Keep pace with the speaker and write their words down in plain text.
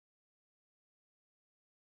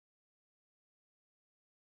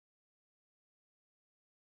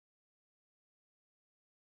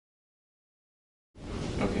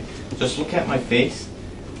Just look at my face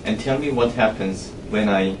and tell me what happens when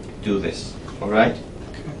I do this. All right?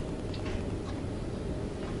 Okay.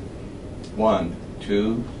 1,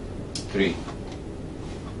 2, 3.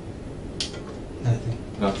 Nothing.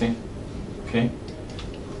 Nothing? Okay.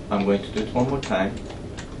 I'm going to do it one more time.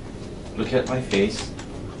 Look at my face.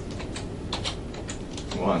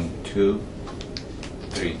 1, 2,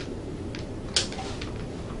 3.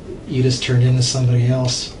 You just turned into somebody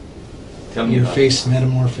else. Tell me Your about face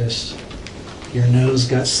metamorphosed. Your nose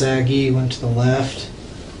got saggy, went to the left.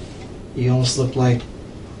 You almost looked like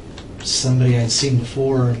somebody I'd seen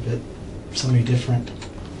before, but somebody different.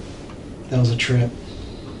 That was a trip.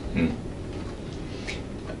 it.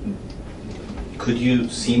 Could you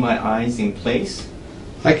see my eyes in place?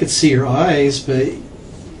 I could see your eyes, but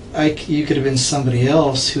you could have been somebody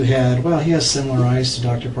else who had, well, he has similar eyes to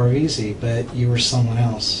Dr. Parvizi, but you were someone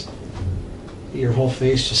else. Your whole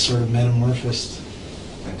face just sort of metamorphosed.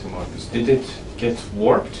 Did it get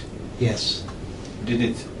warped? Yes. Did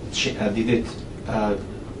it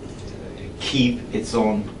keep its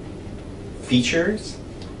own features?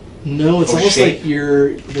 No, it's Or almost shape?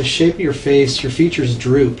 like the shape of your face, your features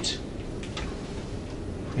drooped.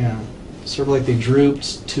 Yeah. Sort of like they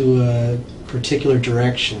drooped to a particular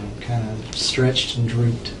direction, kind of stretched and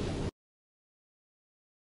drooped.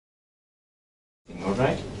 All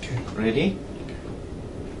right. Okay. Ready?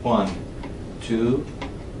 1, 2,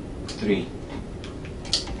 3.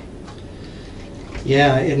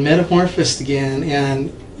 Yeah, it metamorphosed again,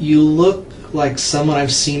 and you look like someone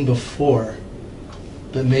I've seen before,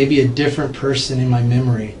 but maybe a different person in my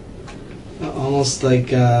memory. Almost like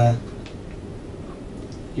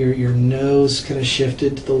your nose kind of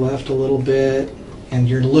shifted to the left a little bit, and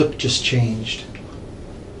your look just changed.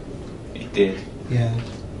 It did. Yeah.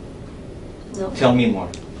 No. Tell me more.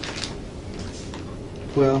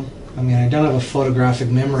 Well, I mean, I don't have a photographic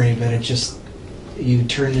memory, but it just, you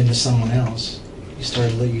turned into someone else.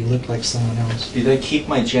 You looked like someone else. Did I keep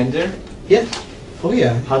my gender? Yeah. Oh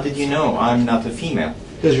yeah. How did you know I'm not a female?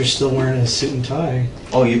 Because you're still wearing a suit and tie.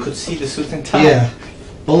 Oh, you could see the suit and tie. Yeah.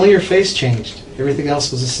 Only your face changed. Everything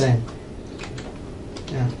else was the same.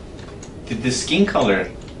 Yeah. Did the skin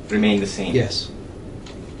color remain the same? Yes.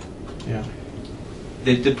 Yeah.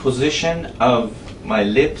 Did the position of my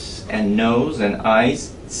lips and nose and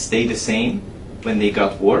eyes stay the same when they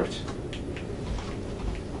got warped?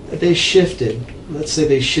 They shifted. Let's say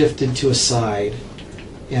they shifted to a side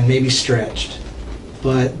and maybe stretched,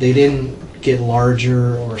 but they didn't get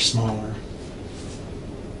larger or smaller.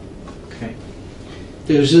 Okay.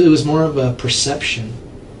 It was more of a perception,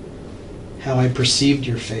 how I perceived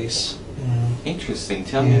your face. You know. Interesting.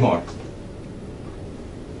 Tell me Yeah. more.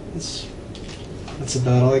 That's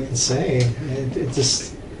about all I can say. It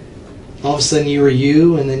just, all of a sudden you were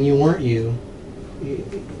you, and then you weren't you.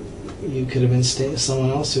 You could have been someone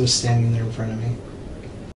else who was standing there in front of me.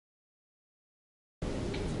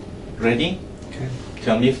 Ready? Okay.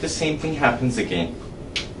 Tell me if the same thing happens again.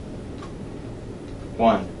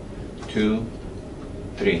 1, 2,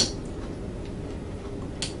 3.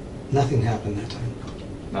 Nothing happened that time.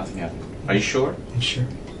 Nothing happened. Are you sure? I'm sure.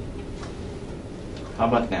 How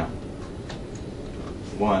about now?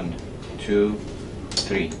 1, 2,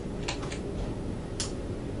 3.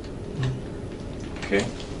 Okay.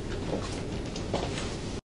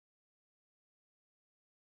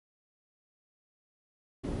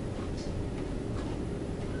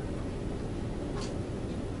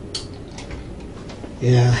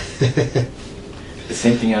 Yeah. The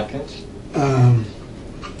same thing happened?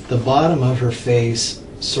 The bottom of her face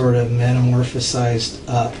sort of metamorphosized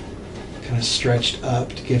up, kind of stretched up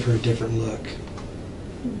to give her a different look.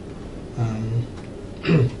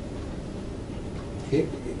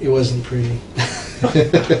 It wasn't pretty. Okay.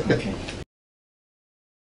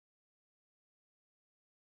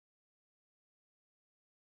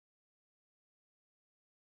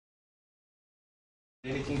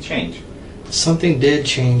 Did anything change? Something did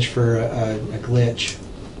change for a glitch.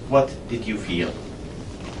 What did you feel?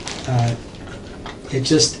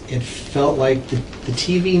 It felt like the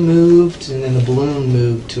TV moved and then the balloon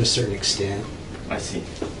moved to a certain extent. I see.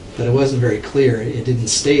 But it wasn't very clear. It didn't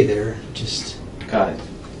stay there. Just Got it.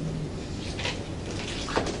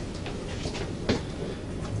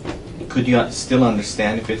 Could you still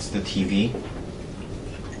understand if it's the TV?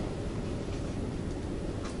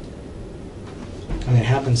 I mean, it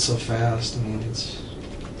happened so fast. I mean,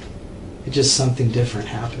 it just something different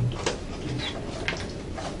happened.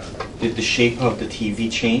 Did the shape of the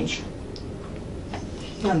TV change?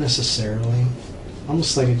 Not necessarily.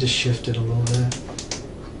 Almost like it just shifted a little bit.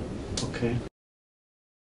 Okay.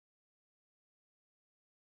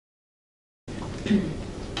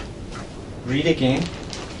 Read again.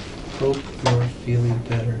 Hope you're feeling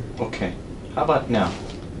better. Okay. How about now?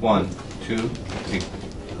 1, 2, 3.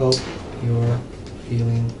 Hope you're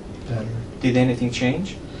feeling better. Did anything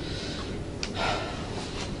change?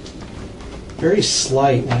 Very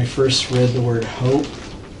slight when I first read the word hope.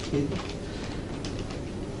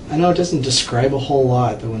 I know it doesn't describe a whole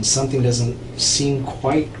lot, but when something doesn't seem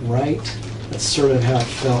quite right, that's sort of how it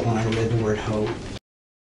felt when I read the word hope.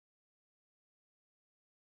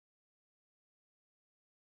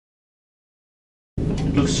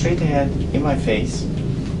 Look straight ahead in my face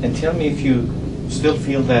and tell me if you still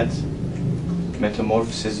feel that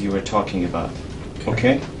metamorphosis you were talking about.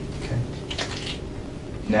 Okay? Okay.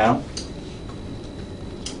 Now?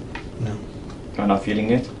 No. You're not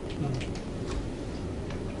feeling it? No.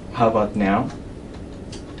 How about now?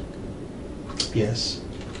 Yes.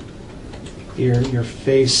 Your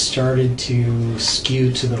face started to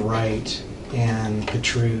skew to the right and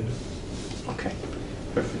protrude. Okay.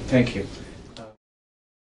 Perfect. Thank you.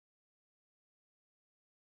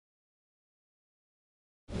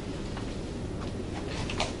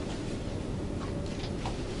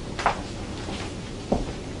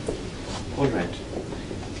 All right.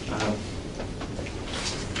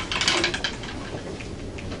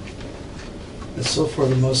 But so far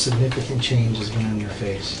the most significant change has been on your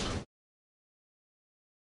face.